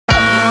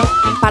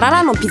パラ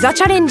ラのピザ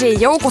チャレンジへ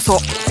ようこそ。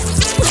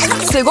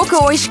すごく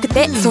美味しく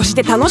て、そし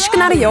て楽しく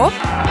なるよ。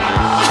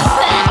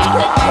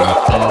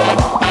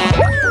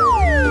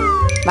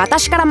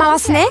私から回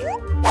すね。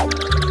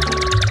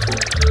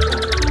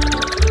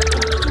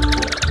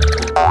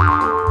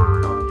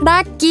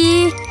ラッ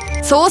キー、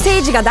ソーセ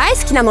ージが大好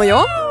きなの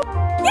よ。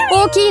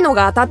大きいの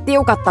が当たって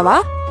よかった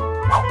わ。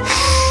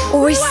美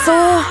味しそう。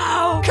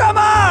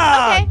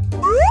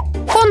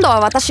今度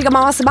は私が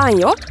回す番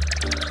よ。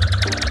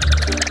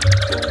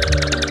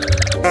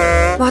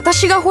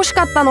私が欲し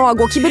かったのは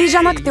ゴキブリじ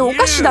ゃなくてお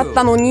菓子だっ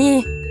たの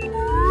に。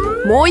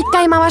もう一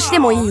回回して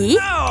もいい？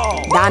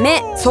ダ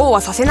メ、そうは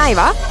させない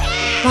わ。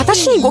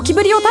私にゴキ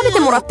ブリを食べて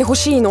もらってほ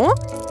しいの？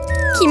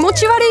気持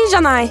ち悪いじ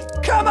ゃない。絶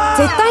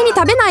対に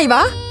食べない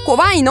わ。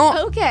怖いの。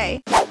食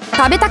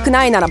べたく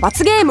ないなら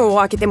罰ゲームを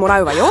開けても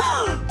らうわよ。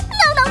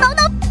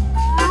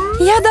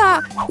や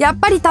だ、やっ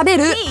ぱり食べ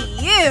る。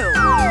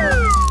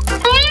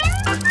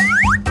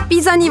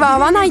ピザには合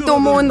わないと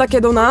思うんだけ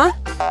どな。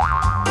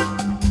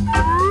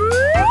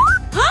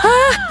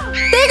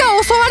手が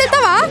襲われ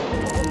たわ。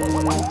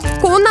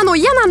こんなの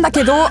嫌なんだ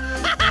けど。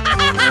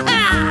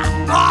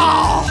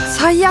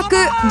最悪。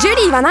ジュ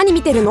リーは何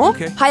見てるの？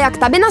早く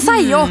食べなさ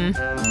いよ。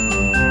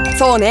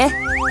そうね。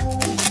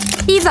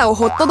ピザを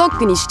ホットドッ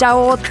グにしちゃ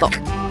おうっと。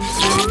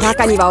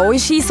中には美味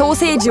しいソー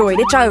セージを入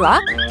れちゃうわ。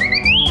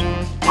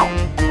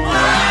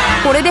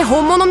これで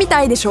本物み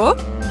たいでしょ？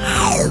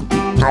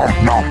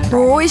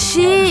美味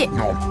しい。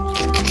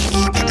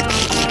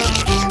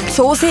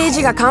ソーセー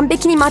ジが完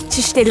璧にマッ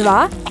チしてる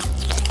わ。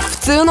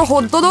普通のホ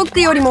ットドッグ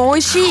よりも美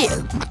味しい。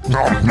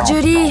ジ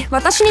ュリー、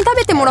私に食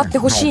べてもらって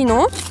ほしい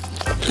の？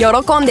喜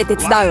んで手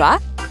伝うわ。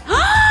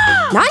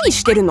何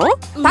してるの？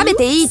食べ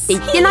ていいって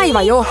言ってない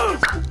わよ。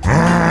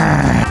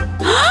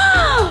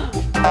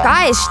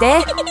返し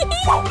て。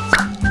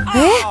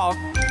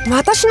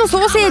私のソ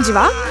ーセージ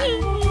は？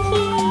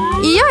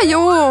嫌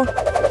よ。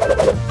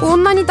こ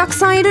んなにたく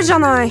さんいるじゃ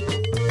ない。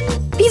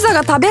ピザ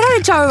が食べら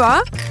れちゃう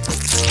わ。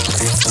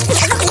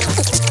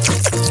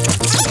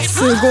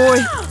すごい。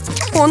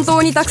本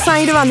当にたくさ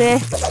んいるわ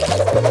ね。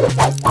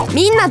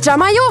みんな邪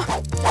魔よ。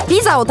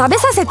ピザを食べ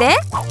させて。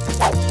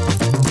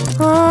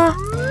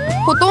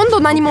ほとんど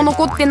何も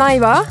残ってない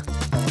わ。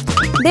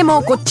で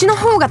もこっちの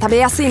方が食べ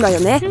やすいわよ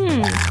ね。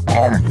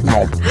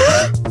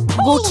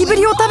ゴキブ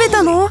リを食べ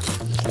たの？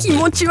気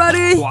持ち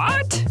悪い。口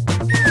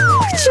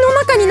の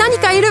中に何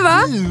かいる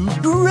わ。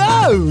どっ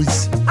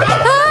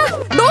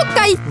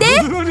か行って。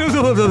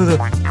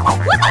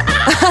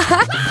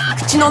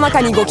口の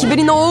中にゴキブ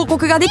リの王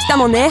国ができた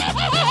のね。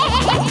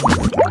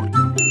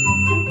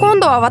今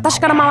度は私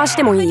から回し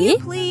てもいい？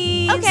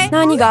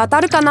何が当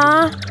たるか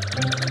な。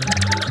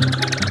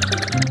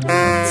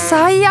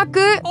最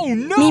悪。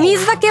ミミ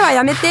ズだけは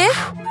やめて。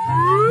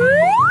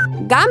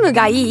ガム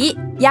がいい。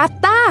やっ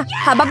たー。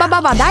ハババ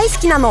ババ大好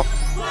きなの。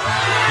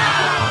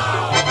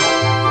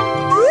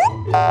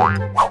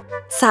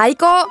最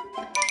高。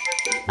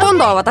今度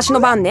は私の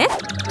番ね。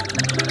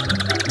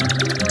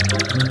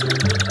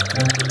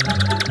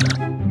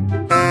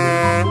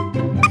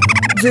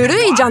ず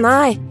るいじゃ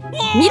ない。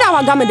ミラ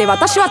はガムで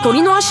私は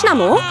鳥の足な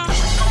の？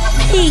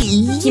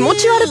気持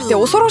ち悪くて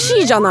恐ろし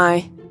いじゃな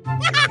い。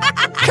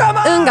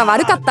運が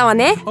悪かったわ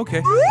ね。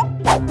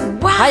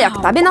早く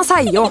食べな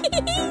さいよ。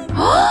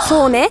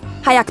そうね、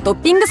早くト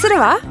ッピングする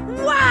わ。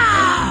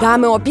ガ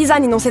ムをピザ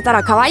に乗せた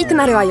ら可愛く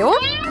なるわよ。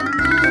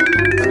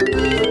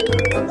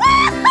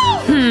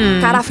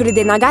カラフル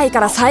で長いか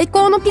ら最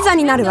高のピザ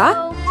になる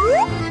わ。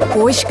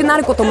美味しくな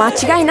ること間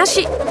違いな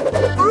し。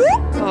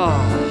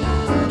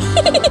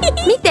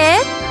見て、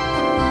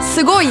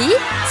すごい？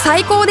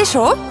最高でし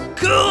ょ？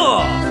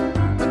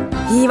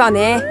いいわ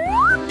ね。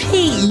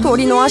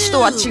鳥の足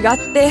とは違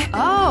って。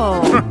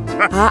あ、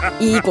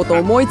いいこと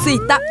思いつい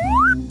た。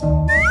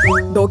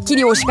ドッキ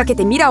リを仕掛け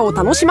てミラを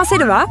楽しませ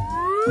るわ。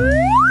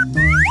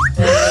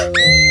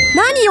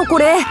何よこ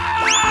れ。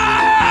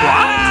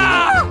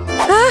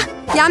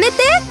やめて。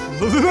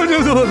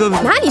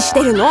何し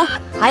てるの？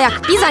早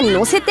くピザに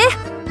乗せて。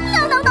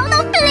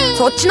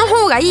そっちの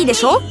方がいいで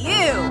しょ。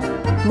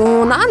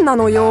もう何な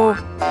のよ。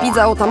ピ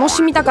ザを楽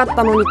しみたかっ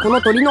たのにこ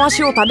の鳥の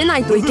足を食べな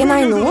いといけな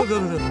いの？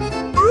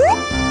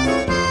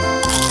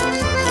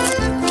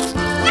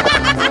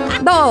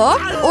ど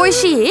う？美味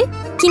しい？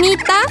気に入っ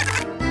た？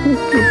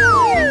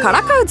か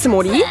らかうつ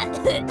もり？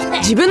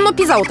自分の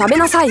ピザを食べ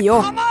なさい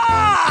よ。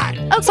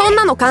そん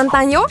なの簡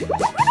単よ。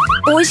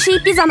美味し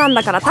いピザなん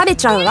だから食べ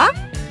ちゃうわ。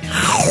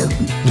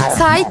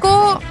最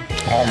高。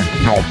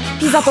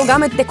ピザとガ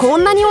ムってこ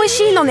んなに美味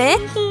しいのね。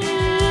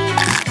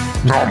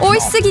美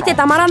味しすぎて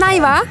たまらな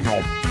いわ。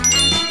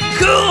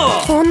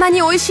こんな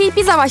に美味しい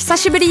ピザは久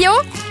しぶりよ。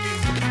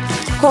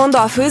今度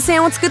は風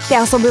船を作って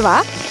遊ぶ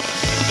わ。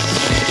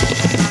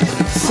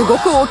すご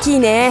く大きい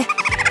ね。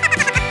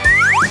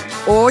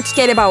大き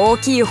ければ大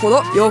きいほ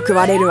どよく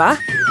割れるわ。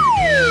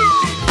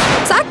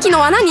さっきの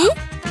は何？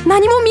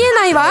何も見え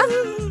ないわ。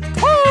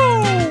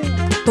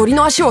鳥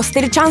の足を捨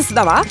てるチャンス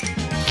だわ。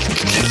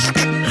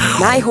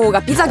ない方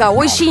がピザが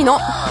美味しいの。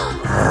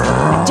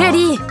ジェ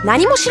リー、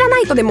何も知らな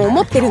いとでも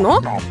思ってる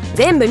の？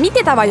全部見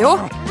てたわよ。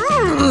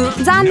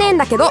残念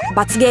だけど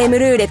罰ゲーム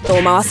ルーレット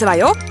を回すわ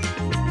よ。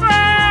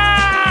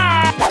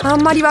あ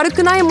んまり悪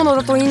くないもの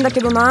だといいんだけ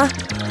どな。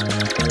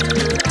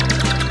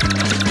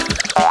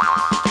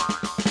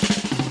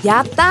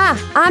やった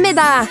ー、雨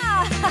だ。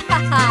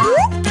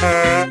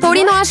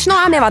鳥の足の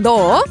雨はどう？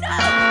あ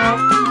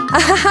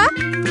はは。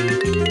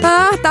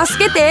あー、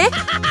助けて。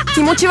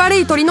気持ち悪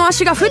い鳥の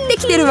足が降って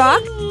きてるわ。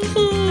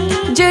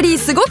ジュリー、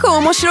すごく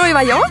面白い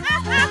わよ。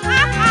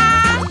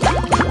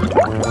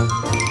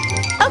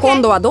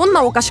今度はどん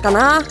なお菓子か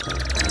な。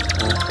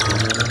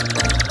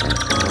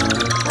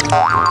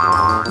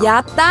や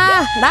ったー、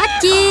ラ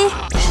ッキー。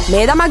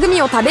目玉グ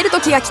ミを食べる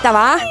時が来た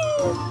わ。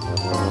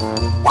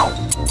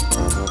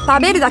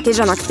食べるだけ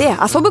じゃなくて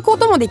遊ぶこ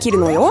ともできる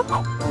のよ。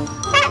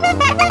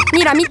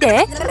ミラ見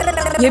て、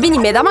指に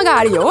目玉が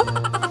あるよ。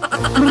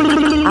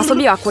遊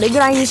びはこれぐ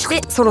らいにし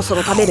てそろそ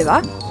ろ食べる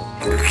わ。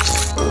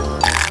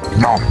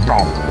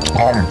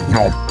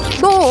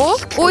どう？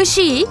美味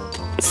しい？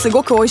す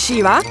ごく美味し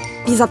いわ。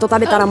ピザと食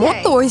べたらも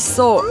っと美味し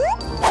そう。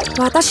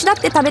私だっ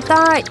て食べ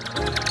たい。タ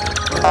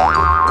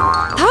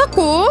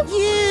コ？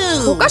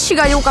お菓子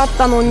が良かっ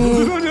たの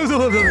に。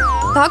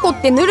タコ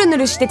ってヌルヌ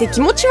ルしてて気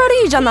持ち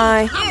悪いじゃ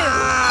ない。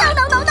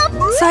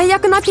最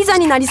悪なピザ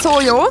になり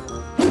そうよ。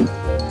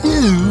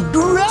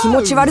気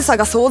持ち悪さ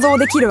が想像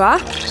できるわ。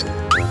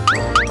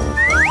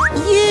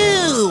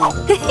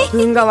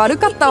運が悪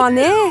かったわ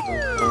ね。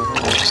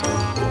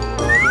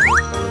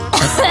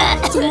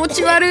気持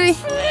ち悪い。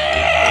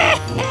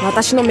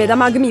私の目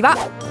玉グミは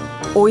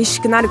美味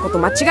しくなること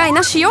間違い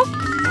なしよ。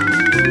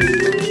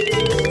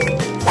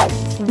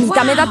見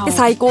た目だって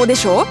最高で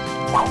しょ。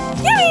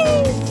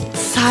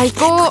最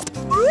高。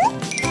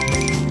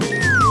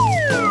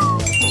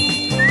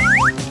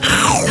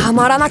た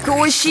まらなく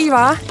美味しい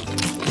わ。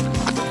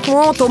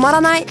もう止ま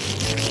らない。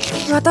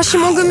私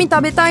もグミ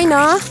食べたい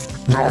な。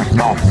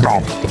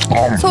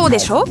そうで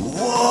しょ。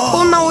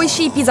こんな美味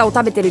しいピザを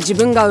食べてる自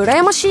分が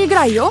羨ましいぐ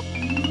らいよ。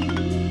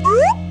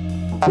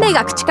目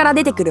が口から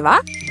出てくる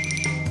わ。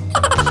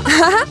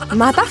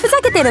またふざ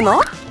けてる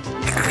の？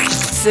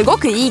すご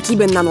くいい気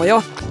分なの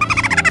よ。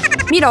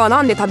ミラは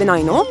なんで食べな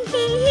いの？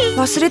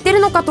忘れてる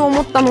のかと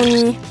思ったの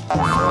に。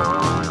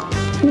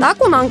タ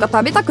コなんか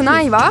食べたく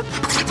ないわ。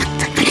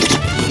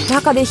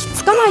中でひっ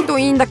つかないと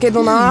いいんだけ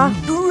どな。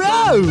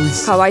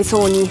かわい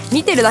そうに。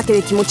見てるだけ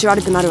で気持ち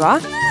悪くなるわ。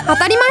当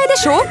たり前で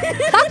しょ。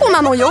タコ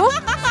なのよ。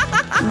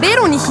ベ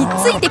ロにひっ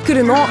ついてく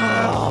るの。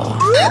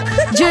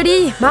ジュ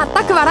リー、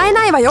全く笑え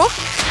ないわよ。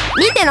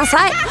見てな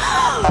さい。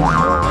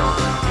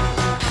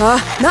あ、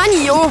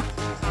何よ。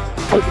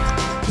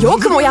よ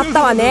くもやっ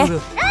たわね。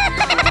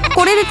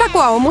これでタコ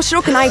は面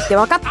白くないって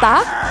分かっ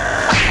た？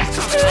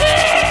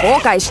後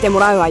悔しても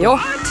らうわよ。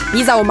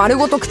ピザを丸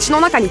ごと口の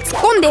中に突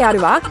っ込んでや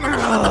るわ。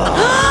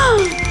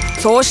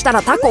そうした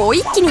らタコを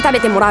一気に食べ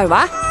てもらう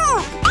わ。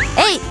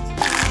えい。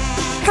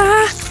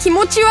あー、気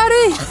持ち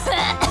悪い。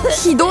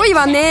ひどい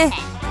わね。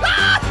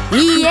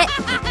いいえ、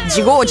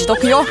自業自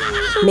得よ。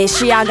召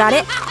し上が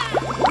れ。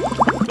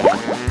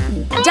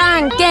じゃ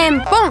んけん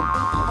ぽん。勝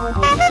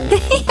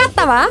っ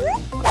たわ。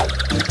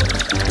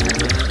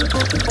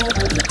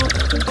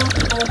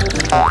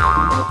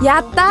や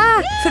ったー、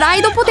フラ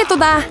イドポテト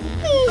だ。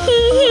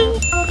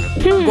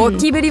ゴ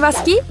キブリは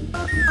好き？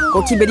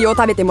ゴキブリを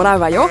食べてもらう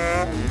わよ。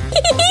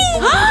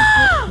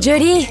ジュ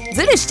リー、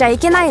ズルしちゃい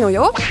けないの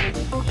よ。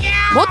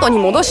元に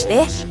戻し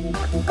て。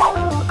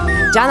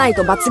じゃない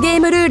と罰ゲー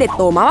ムルーレッ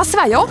トを回す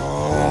わよ。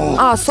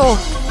ああ、そ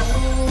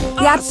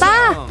う。やった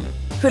ー、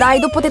フラ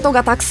イドポテト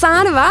がたくさん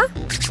あるわ。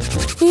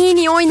いい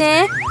匂い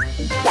ね。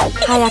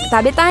早く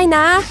食べたい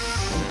な。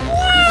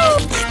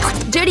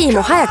ジュリー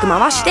も早く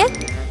回して。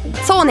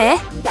そうね。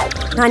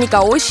何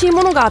か美味しい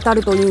ものが当た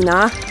るといい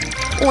な。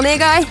お願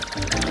い。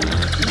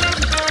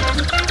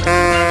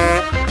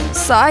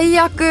最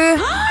悪。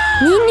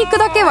ニンニク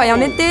だけはや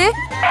めて。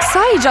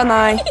臭いじゃ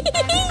ない。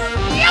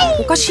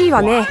おかしい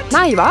わね。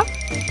ないわ。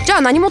じゃ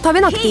あ何も食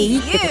べなくていい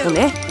ってこと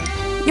ね。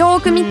よ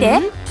ーく見て。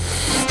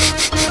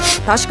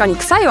確かに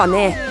臭いわ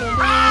ね。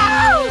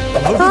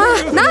あ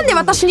ー、なんで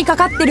私にか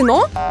かってる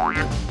の？食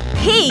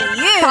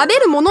べ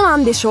るものな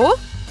んでしょ。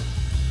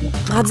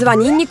まずは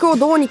ニンニクを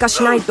どうにか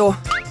しないと。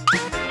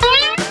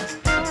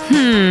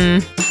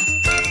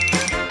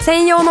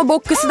専用のボ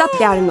ックスだっ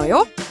てあるの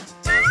よ。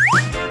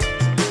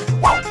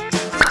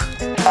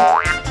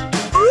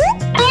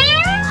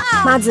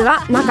まず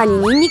は中に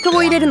ニンニク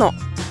を入れるの。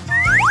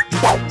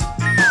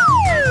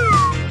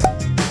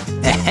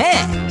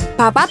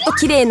パパッと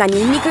綺麗な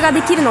ニンニクが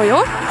できるの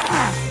よ。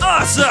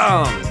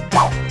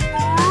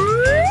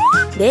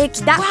で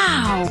きた。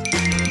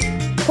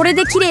これ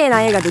で綺麗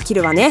な絵ができ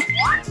るわね。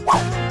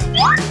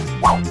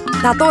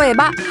例え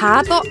ば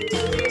ハート。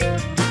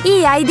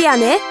いいアイデア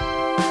ね。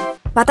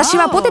私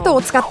はポテト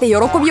を使って喜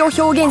びを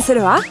表現す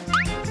るわ。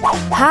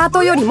ハー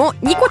トよりも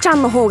ニコちゃ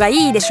んの方が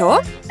いいでし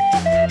ょ。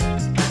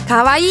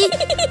かわいい。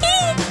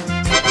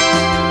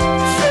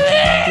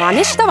真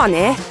似したわ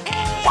ね。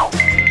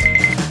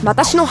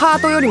私のハ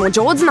ートよりも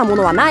上手なも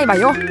のはないわ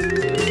よ。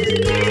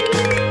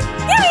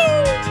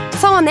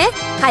よね。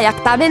早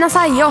く食べな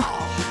さいよ。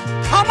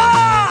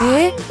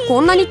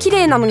こんなに綺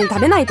麗なのに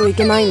食べないとい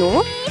けない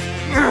の？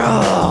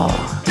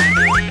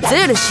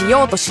ズルし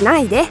ようとしな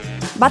いで。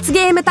罰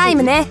ゲームタイ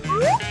ムね。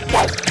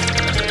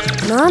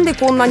なんで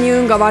こんなに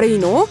運が悪い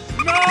の？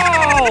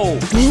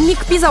ニンニ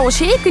クピザを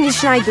シェイクに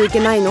しないといけ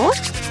ないの？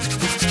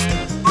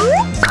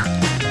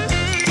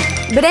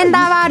ブレン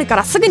ダーはあるか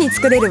らすぐに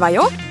作れるわ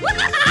よ。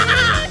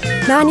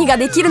何が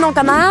できるの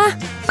かな？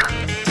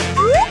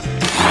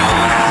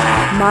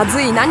ま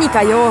ずい何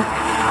かよ。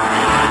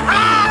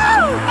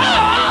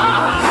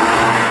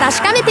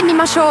確かめてみ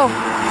ましょう。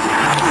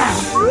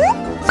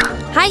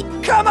はい。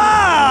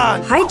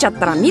吐いちゃっ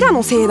たらミラ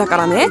のせいだか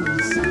らね。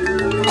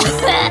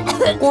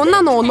こん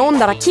なのを飲ん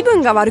だら気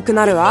分が悪く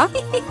なるわ。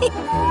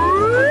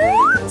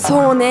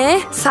そう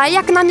ね、最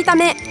悪な見た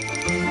目。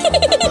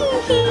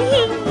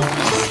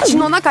口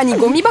の中に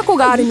ゴミ箱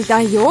があるみた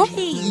いよ。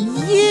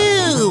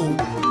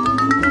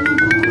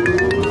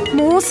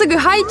もうすぐ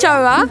吐いち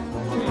ゃうわ。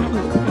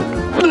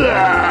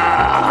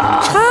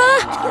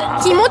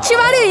気持ち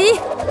悪い。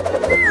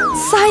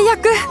最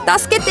悪、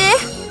助けて。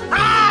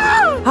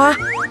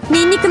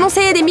ニンニクの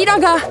せいでミラ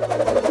が。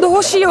ど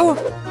うしよう。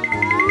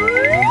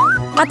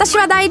私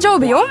は大丈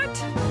夫よ。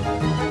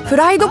フ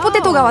ライドポ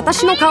テトが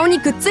私の顔に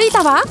くっつい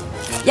たわ。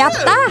やっ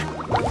た。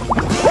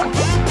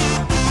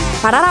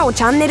パララを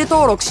チャンネル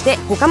登録して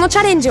他のチ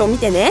ャレンジを見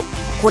てね。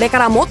これか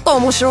らもっと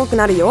面白く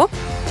なるよ。